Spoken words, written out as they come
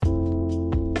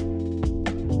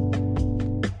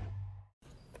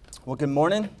Well, good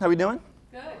morning. How are we doing?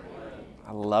 Good.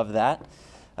 I love that.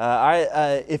 All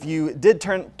right, if you did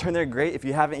turn there, great. If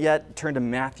you haven't yet, turn to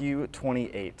Matthew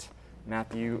 28.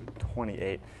 Matthew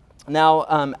 28.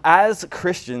 Now, as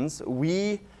Christians,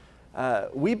 we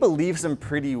believe some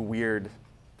pretty weird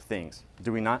things,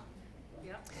 do we not?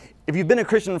 Yeah. If you've been a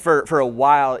Christian for a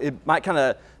while, it might kind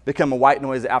of become a white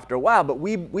noise after a while, but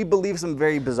we believe some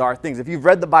very bizarre things. If you've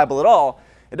read the Bible at all,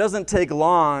 it doesn't take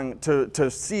long to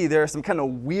see there are some kind of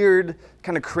weird,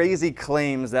 kind of crazy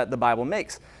claims that the Bible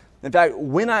makes. In fact,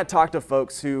 when I talk to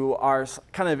folks who are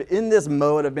kind of in this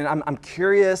mode of being, I'm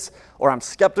curious or I'm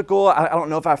skeptical, I don't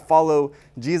know if I follow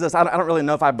Jesus, I don't really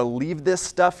know if I believe this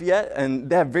stuff yet, and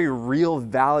they have very real,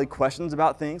 valid questions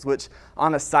about things, which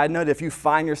on a side note, if you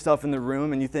find yourself in the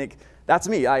room and you think, that's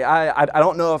me, I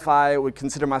don't know if I would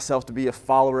consider myself to be a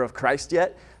follower of Christ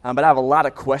yet, but I have a lot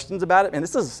of questions about it,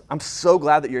 and I'm so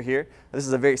glad that you're here. This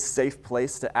is a very safe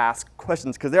place to ask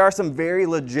questions, because there are some very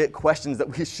legit questions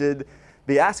that we should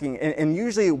be asking. And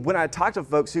usually when I talk to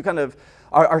folks who kind of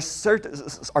are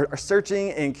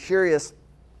searching and curious,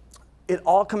 it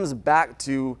all comes back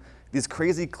to these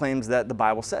crazy claims that the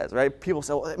Bible says, right? People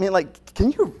say, well, I mean, like,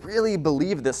 can you really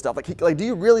believe this stuff? Like, do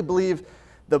you really believe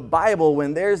the Bible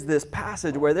when there's this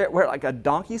passage where like a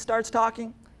donkey starts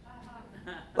talking?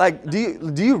 Like, do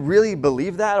you really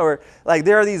believe that? Or like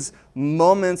there are these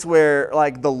moments where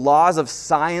like the laws of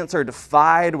science are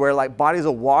defied, where like bodies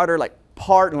of water like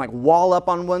part and like wall up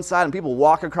on one side and people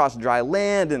walk across dry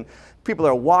land and people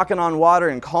are walking on water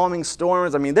and calming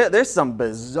storms. I mean, there's some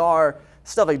bizarre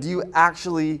stuff. Like, do you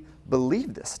actually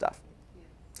believe this stuff?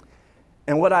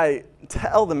 And what I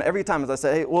tell them every time is I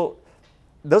say, hey, well,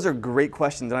 those are great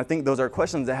questions, and I think those are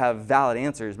questions that have valid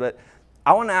answers, but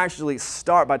I want to actually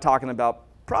start by talking about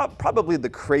probably the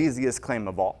craziest claim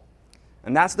of all,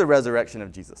 and that's the resurrection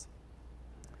of Jesus.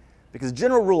 Because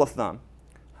general rule of thumb,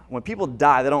 when people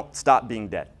die, they don't stop being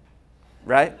dead,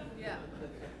 right? Yeah.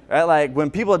 Right? Like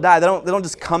when people die, they don't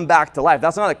just come back to life.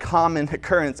 That's not a common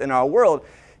occurrence in our world.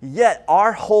 Yet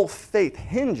our whole faith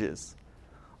hinges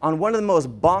on one of the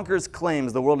most bonkers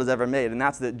claims the world has ever made, and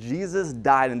that's that Jesus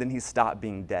died and then he stopped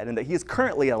being dead, and that he is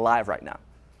currently alive right now.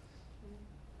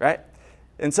 Right?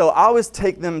 And so I always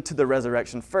take them to the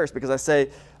resurrection first, because I say,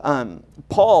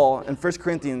 Paul in 1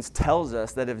 Corinthians tells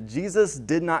us that if Jesus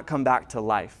did not come back to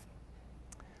life,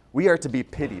 we are to be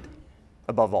pitied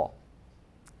above all.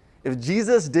 If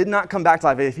Jesus did not come back to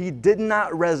life, if he did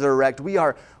not resurrect, we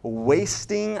are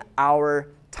wasting our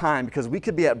time, because we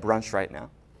could be at brunch right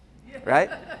now, right?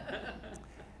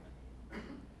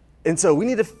 And so we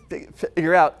need to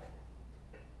figure out,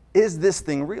 is this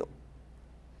thing real?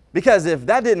 Because if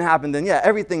that didn't happen, then yeah,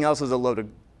 everything else is a load of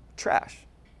trash.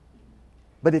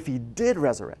 But if he did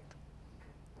resurrect,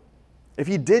 if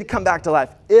he did come back to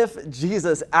life, if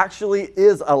Jesus actually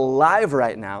is alive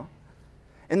right now,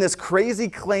 and this crazy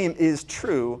claim is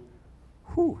true,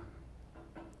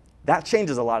 that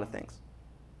changes a lot of things.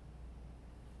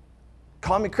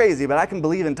 Call me crazy, but I can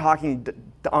believe in talking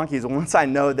donkeys once I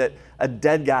know that a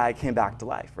dead guy came back to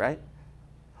life, right?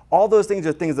 All those things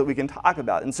are things that we can talk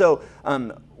about. And so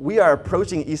we are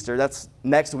approaching Easter. That's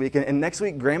next week. And next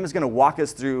week, Graham is going to walk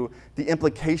us through the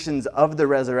implications of the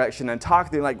resurrection and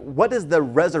talk through, like, what does the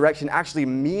resurrection actually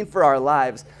mean for our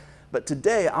lives? But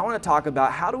today, I want to talk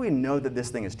about, how do we know that this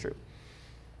thing is true?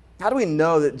 How do we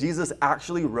know that Jesus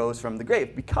actually rose from the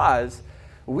grave? Because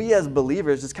we as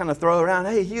believers just kind of throw around,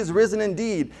 hey, he is risen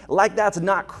indeed, like that's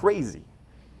not crazy.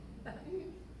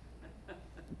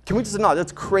 Can we just acknowledge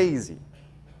that's crazy?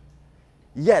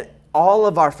 Yet, all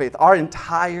of our faith, our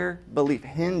entire belief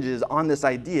hinges on this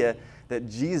idea that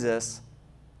Jesus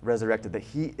resurrected, that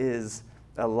he is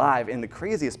alive. And the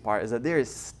craziest part is that there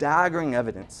is staggering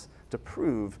evidence to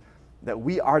prove that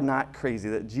we are not crazy,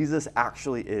 that Jesus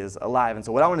actually is alive. And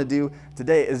so what I want to do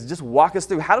today is just walk us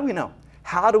through, how do we know?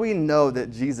 How do we know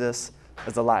that Jesus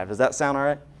is alive? Does that sound all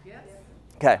right? Yes.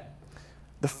 Okay.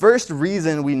 The first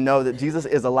reason we know that Jesus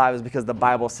is alive is because the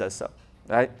Bible says so,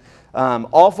 right?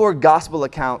 All four gospel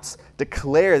accounts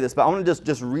declare this, but I want to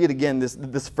just read again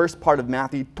this first part of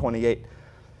Matthew 28. It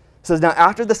says, now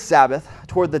after the Sabbath,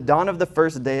 toward the dawn of the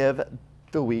first day of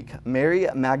the week, Mary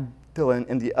Magdalene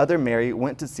and the other Mary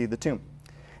went to see the tomb.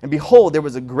 And behold, there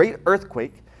was a great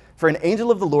earthquake, for an angel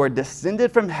of the Lord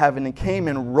descended from heaven and came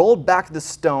and rolled back the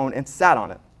stone and sat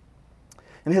on it.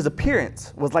 And his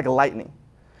appearance was like lightning,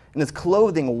 and his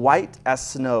clothing white as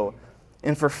snow.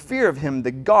 And for fear of him,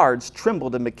 the guards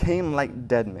trembled and became like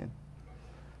dead men.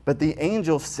 But the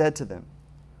angel said to them,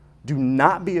 do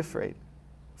not be afraid,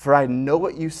 for I know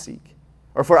what you seek,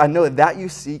 or for I know that you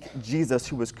seek Jesus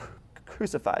who was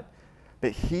crucified.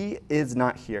 But he is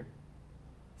not here,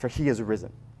 for he is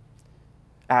risen.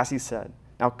 as he said.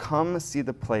 Now come see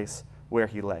the place where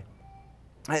he lay.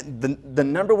 The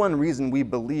number one reason we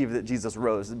believe that Jesus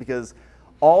rose is because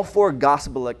all four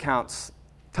gospel accounts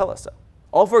tell us so.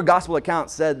 All four gospel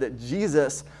accounts said that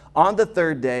Jesus, on the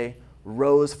third day,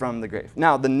 rose from the grave.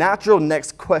 Now, the natural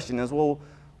next question is, well,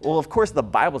 of course the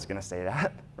Bible's going to say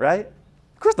that, right?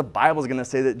 Of course the Bible's going to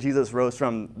say that Jesus rose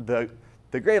from the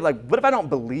grave. Like, what if I don't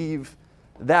believe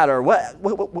that? Or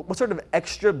what sort of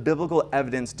extra biblical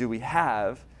evidence do we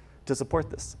have to support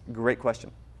this? Great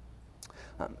question.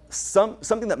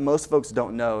 Something that most folks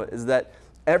don't know is that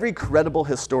every credible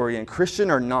historian, Christian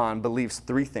or non, believes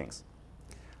three things.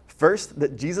 First,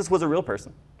 that Jesus was a real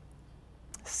person.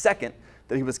 Second,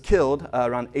 that he was killed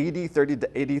around AD 30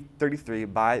 to AD 33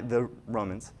 by the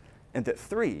Romans. And that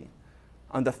three,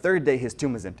 on the third day, his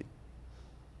tomb was empty.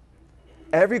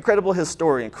 Every credible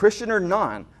historian, Christian or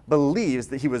non, believes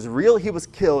that he was real, he was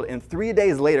killed, and 3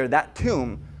 days later, that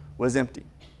tomb was empty.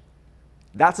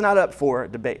 That's not up for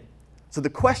debate. So the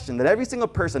question that every single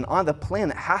person on the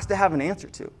planet has to have an answer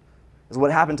to is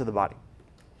what happened to the body.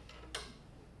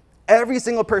 Every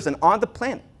single person on the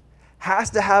planet has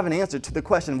to have an answer to the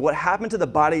question, what happened to the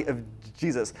body of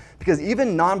Jesus? Because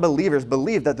even non-believers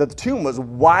believe that the tomb was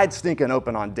wide stinking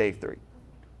open on day 3.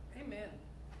 Amen.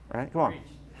 Right? Come on.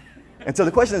 And so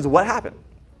the question is, what happened?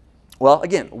 Well,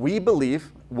 again, we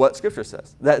believe what Scripture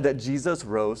says, that Jesus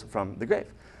rose from the grave.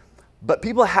 But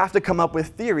people have to come up with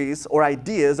theories or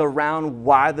ideas around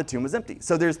why the tomb was empty.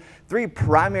 So there's 3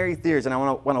 primary theories, and I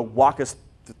want to walk us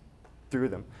through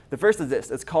them. The first is this.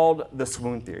 It's called the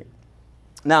swoon theory.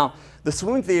 Now, the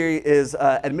swoon theory is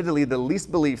admittedly the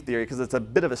least believed theory because it's a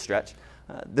bit of a stretch.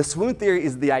 The swoon theory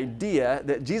is the idea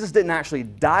that Jesus didn't actually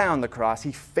die on the cross.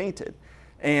 He fainted,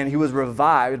 and he was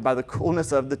revived by the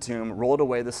coolness of the tomb, rolled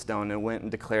away the stone, and went and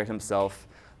declared himself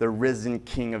the risen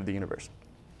king of the universe.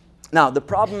 Now, the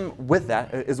problem with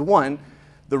that is, one,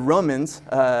 the Romans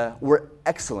were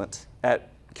excellent at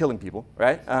killing people,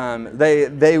 right?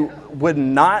 They would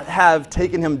not have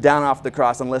taken him down off the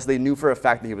cross unless they knew for a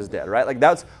fact that he was dead, right? Like,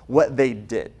 that's what they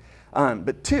did.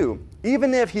 But 2,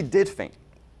 even if he did faint,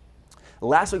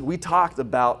 last week we talked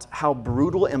about how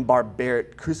brutal and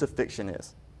barbaric crucifixion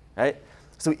is, right?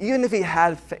 So even if he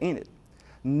had fainted,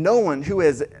 no one who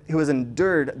has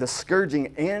endured the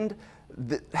scourging and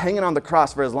hanging on the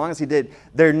cross for as long as he did,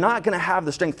 they're not going to have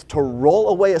the strength to roll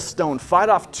away a stone, fight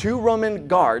off 2 Roman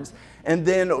guards, and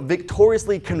then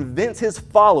victoriously convince his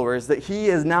followers that he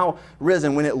is now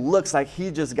risen when it looks like he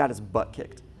just got his butt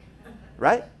kicked,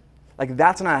 right? Like,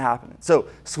 that's not happening. So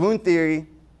swoon theory,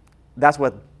 that's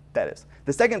what that is.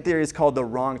 The second theory is called the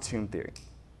wrong tomb theory.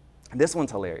 And this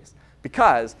one's hilarious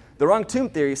because the wrong tomb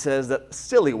theory says that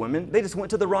silly women, they just went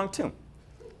to the wrong tomb.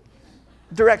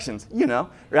 Directions, you know,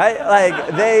 right?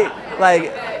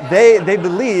 They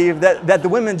believe that the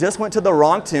women just went to the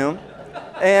wrong tomb,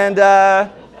 and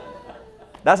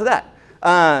that's that.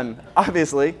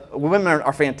 Obviously, women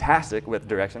are fantastic with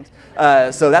directions,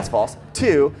 so that's false.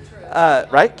 2,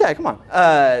 right? Yeah, come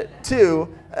on.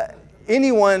 2,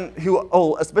 anyone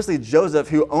who, especially Joseph,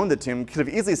 who owned the tomb, could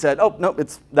have easily said, oh, nope,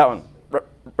 it's that one,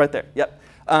 right there. Yep.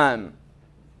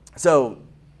 So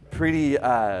pretty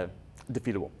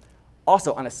defeatable.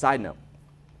 Also, on a side note,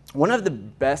 one of the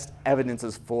best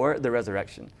evidences for the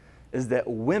resurrection is that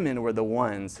women were the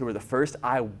ones who were the first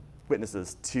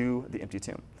eyewitnesses to the empty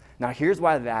tomb. Now, here's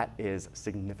why that is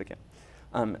significant.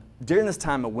 During this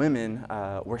time, women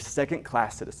were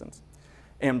second-class citizens.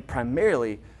 And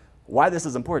primarily, why this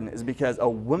is important is because a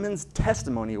woman's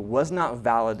testimony was not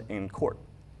valid in court.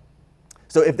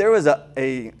 So if there was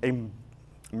a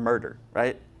murder,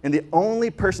 right, and the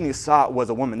only person you saw was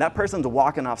a woman, that person's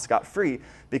walking off scot-free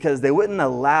because they wouldn't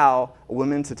allow a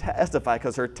woman to testify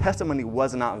because her testimony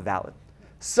was not valid.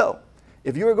 So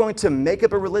if you were going to make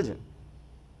up a religion,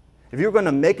 if you were going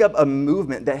to make up a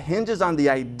movement that hinges on the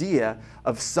idea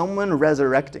of someone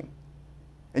resurrecting,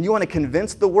 and you want to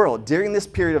convince the world during this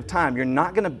period of time, you're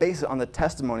not going to base it on the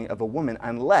testimony of a woman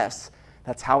unless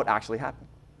that's how it actually happened.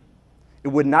 It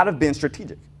would not have been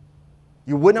strategic.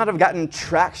 You would not have gotten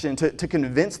traction to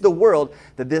convince the world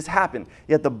that this happened.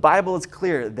 Yet the Bible is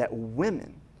clear that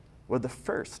women were the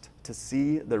first to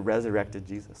see the resurrected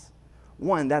Jesus.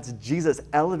 1, that's Jesus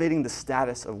elevating the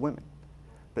status of women.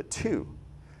 But 2,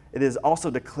 it is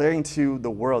also declaring to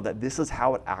the world that this is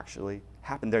how it actually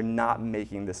happened. They're not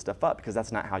making this stuff up because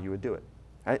that's not how you would do it.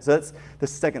 Right? So that's the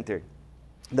second theory.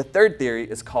 The third theory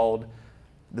is called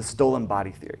the stolen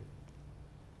body theory.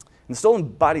 And the stolen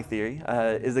body theory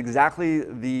is exactly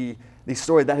the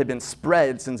story that had been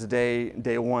spread since day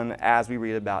 1 as we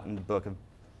read about in the book of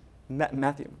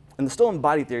Matthew. And the stolen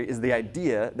body theory is the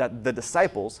idea that the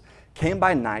disciples came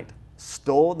by night,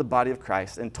 stole the body of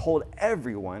Christ and told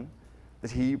everyone that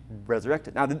he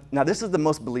resurrected. Now this is the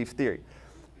most believed theory,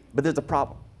 but there's a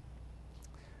problem.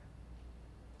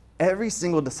 Every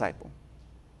single disciple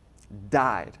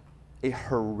died a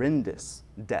horrendous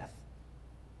death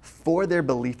for their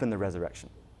belief in the resurrection.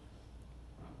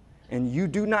 And you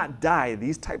do not die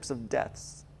these types of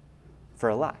deaths for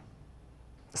a lie,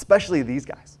 especially these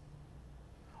guys.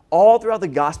 All throughout the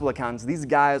gospel accounts, these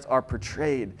guys are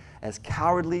portrayed as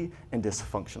cowardly and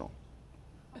dysfunctional.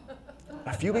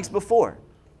 A few weeks before,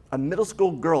 a middle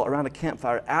school girl around a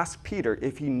campfire asked Peter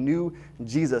if he knew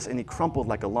Jesus, and he crumpled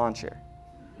like a lawn chair.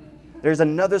 There's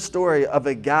another story of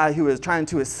a guy who is trying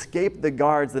to escape the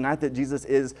guards the night that Jesus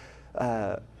is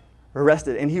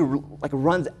arrested, and he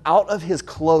runs out of his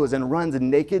clothes and runs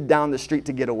naked down the street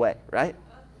to get away, right?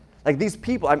 Like these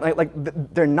people,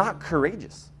 they're not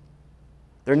courageous.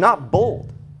 They're not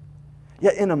bold.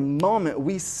 Yet in a moment,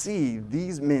 we see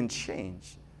these men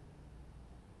change.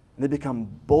 And they become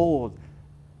bold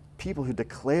people who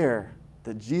declare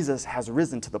that Jesus has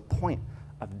risen to the point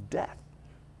of death,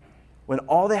 when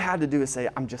all they had to do is say,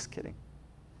 I'm just kidding.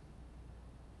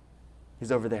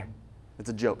 He's over there. It's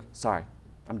a joke. Sorry,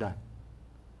 I'm done.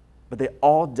 But they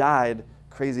all died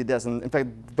crazy deaths. And in fact,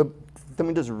 let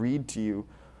me just read to you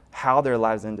how their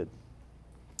lives ended.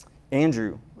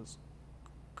 Andrew was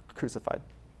crucified.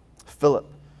 Philip,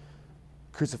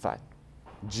 crucified.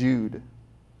 Jude,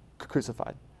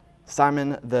 crucified.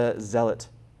 Simon the Zealot,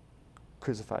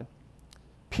 crucified.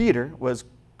 Peter was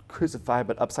crucified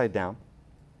but upside down.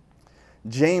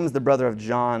 James, the brother of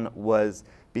John, was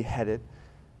beheaded.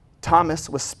 Thomas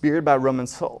was speared by Roman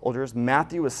soldiers.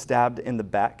 Matthew was stabbed in the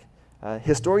back.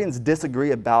 Historians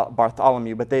disagree about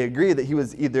Bartholomew, but they agree that he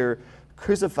was either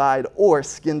crucified or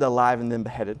skinned alive and then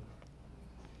beheaded.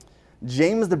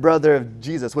 James, the brother of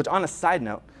Jesus, which on a side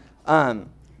note,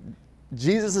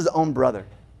 Jesus' own brother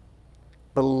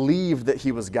believed that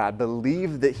he was God,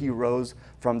 believed that he rose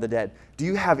from the dead. Do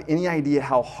you have any idea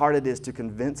how hard it is to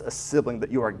convince a sibling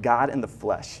that you are God in the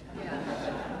flesh?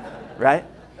 Yeah. Right?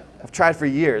 I've tried for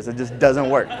years. It just doesn't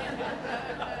work.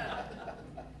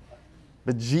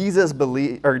 But James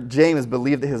believed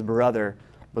that his brother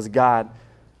was God.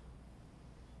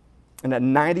 And at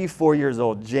 94 years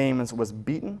old, James was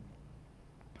beaten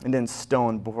and then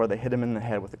stoned before they hit him in the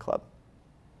head with a club.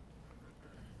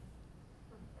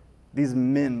 These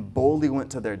men boldly went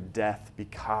to their death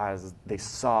because they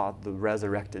saw the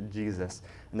resurrected Jesus,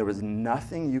 and there was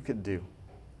nothing you could do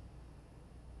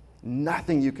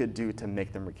to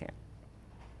make them recant.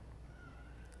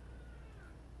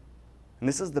 And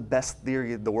this is the best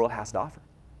theory the world has to offer.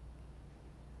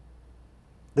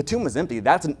 The tomb was empty.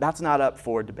 That's not up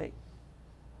for debate.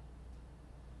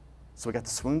 So we got the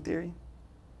swoon theory.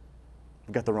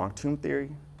 We got the wrong tomb theory.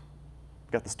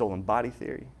 We got the stolen body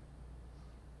theory.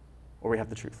 Or we have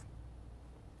the truth,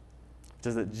 which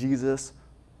is that Jesus,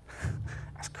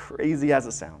 as crazy as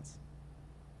it sounds,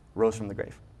 rose from the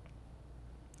grave.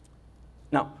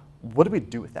 Now, what do we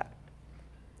do with that?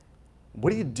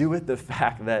 What do you do with the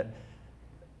fact that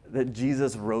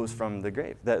Jesus rose from the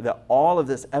grave? That all of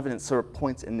this evidence sort of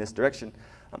points in this direction.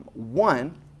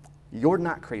 One, you're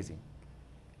not crazy.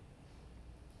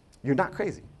 You're not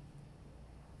crazy.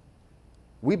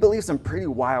 We believe some pretty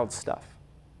wild stuff.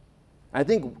 I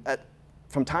think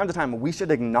from time to time, we should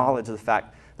acknowledge the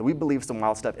fact that we believe some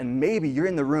wild stuff. And maybe you're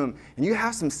in the room and you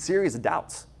have some serious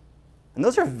doubts. And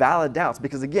those are valid doubts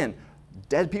because, again,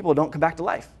 dead people don't come back to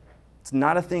life. It's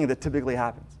not a thing that typically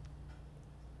happens.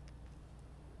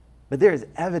 But there is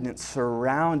evidence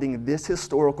surrounding this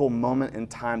historical moment in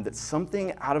time that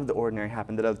something out of the ordinary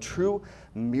happened, that a true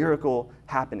miracle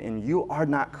happened, and you are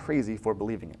not crazy for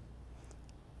believing it.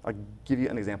 I'll give you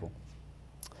an example.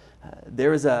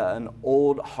 There is an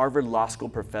old Harvard Law School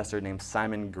professor named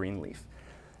Simon Greenleaf,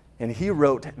 and he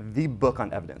wrote the book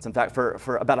on evidence. In fact,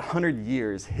 for about 100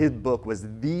 years, his book was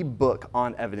the book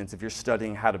on evidence if you're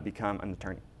studying how to become an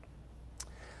attorney.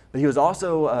 But he was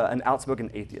also an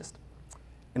outspoken atheist.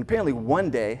 And apparently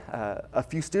one day, a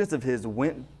few students of his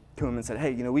went to him and said,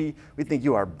 hey, we think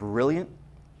you are brilliant.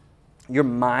 Your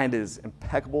mind is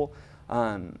impeccable.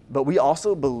 But we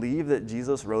also believe that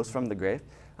Jesus rose from the grave.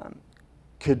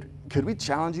 Could we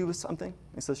challenge you with something?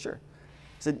 He says, sure.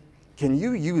 He said, can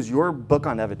you use your book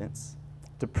on evidence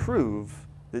to prove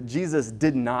that Jesus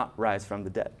did not rise from the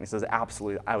dead? And he says,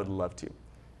 absolutely, I would love to.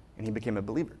 And he became a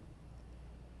believer.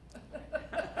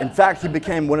 In fact, he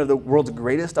became one of the world's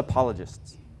greatest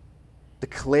apologists,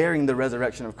 declaring the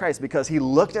resurrection of Christ because he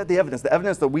looked at the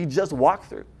evidence that we just walked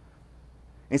through.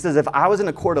 And he says, if I was in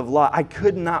a court of law, I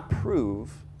could not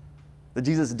prove that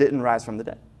Jesus didn't rise from the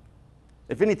dead.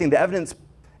 If anything, the evidence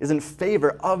is in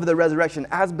favor of the resurrection,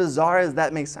 as bizarre as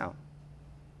that may sound.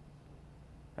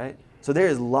 Right? So there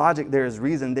is logic, there is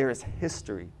reason, there is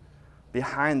history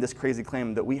behind this crazy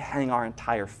claim that we hang our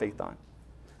entire faith on.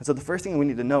 And so the first thing we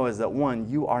need to know is that, one,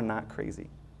 you are not crazy.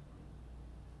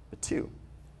 But two,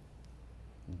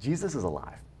 Jesus is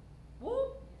alive.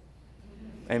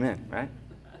 Amen, right?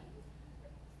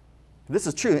 This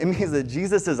is true. It means that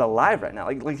Jesus is alive right now.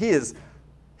 Like he is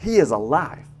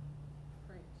alive.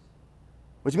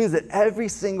 Which means that every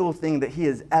single thing that he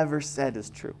has ever said is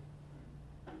true.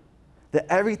 That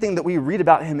everything that we read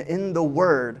about him in the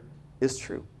Word is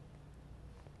true.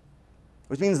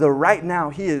 Which means that right now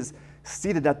he is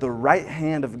seated at the right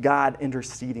hand of God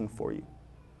interceding for you.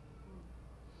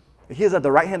 He is at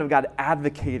the right hand of God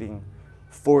advocating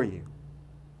for you.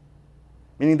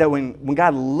 Meaning that when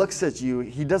God looks at you,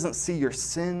 he doesn't see your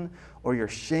sin or your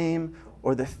shame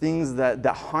or the things that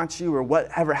haunt you or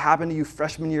whatever happened to you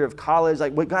freshman year of college.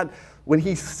 Like when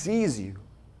he sees you,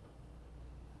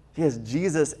 he has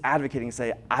Jesus advocating,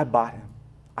 say, I bought him.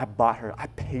 I bought her. I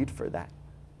paid for that.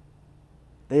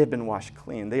 They have been washed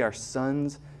clean. They are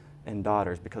sons and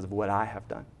daughters because of what I have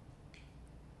done.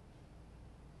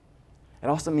 It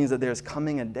also means that there's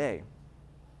coming a day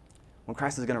when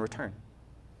Christ is going to return.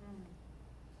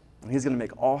 And he's going to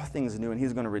make all things new, and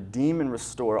he's going to redeem and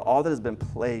restore all that has been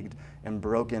plagued and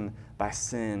broken by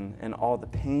sin and all the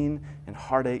pain and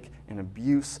heartache and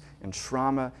abuse and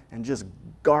trauma and just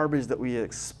garbage that we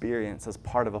experience as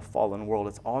part of a fallen world.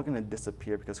 It's all going to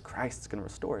disappear because Christ is going to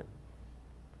restore it.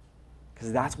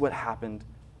 Because that's what happened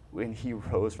when he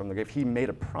rose from the grave. He made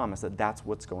a promise that that's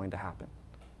what's going to happen.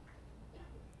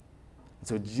 And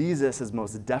so Jesus is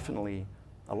most definitely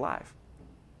alive.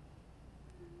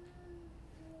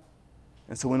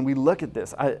 And so when we look at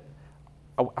this, I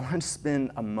want to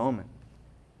spend a moment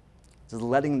just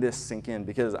letting this sink in,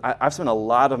 because I've spent a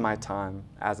lot of my time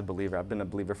as a believer. I've been a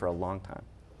believer for a long time.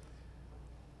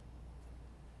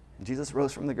 And Jesus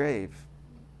rose from the grave.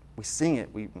 We sing it.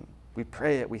 We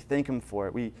pray it. We thank him for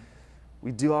it. We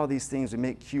do all these things. We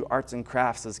make cute arts and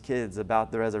crafts as kids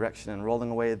about the resurrection and rolling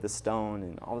away the stone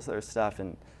and all this other stuff.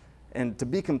 And to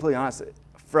be completely honest,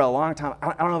 for a long time,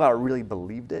 I don't know if I really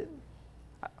believed it.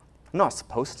 I'm not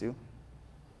supposed to.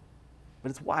 But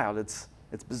it's wild. It's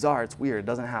bizarre. It's weird. It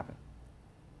doesn't happen.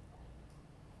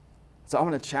 So I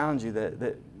want to challenge you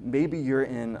that maybe you're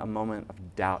in a moment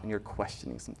of doubt and you're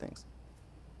questioning some things.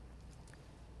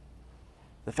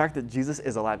 The fact that Jesus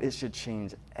is alive, it should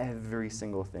change every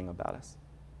single thing about us.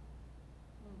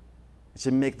 It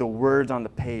should make the words on the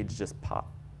page just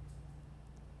pop.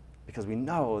 Because we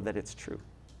know that it's true.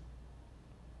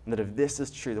 And that if this is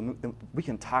true, then we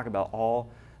can talk about all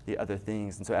the other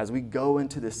things. And so as we go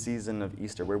into this season of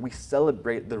Easter, where we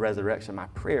celebrate the resurrection, my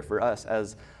prayer for us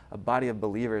as a body of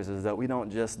believers is that we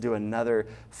don't just do another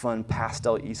fun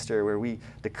pastel Easter where we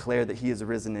declare that he is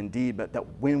risen indeed, but that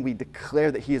when we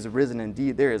declare that he is risen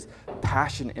indeed, there is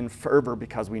passion and fervor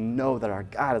because we know that our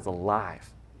God is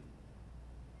alive.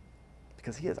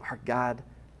 Because our God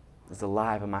is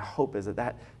alive, and my hope is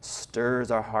that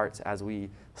stirs our hearts as we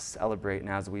celebrate and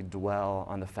as we dwell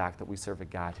on the fact that we serve a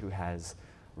God who has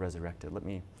resurrected. Let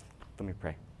me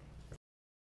pray.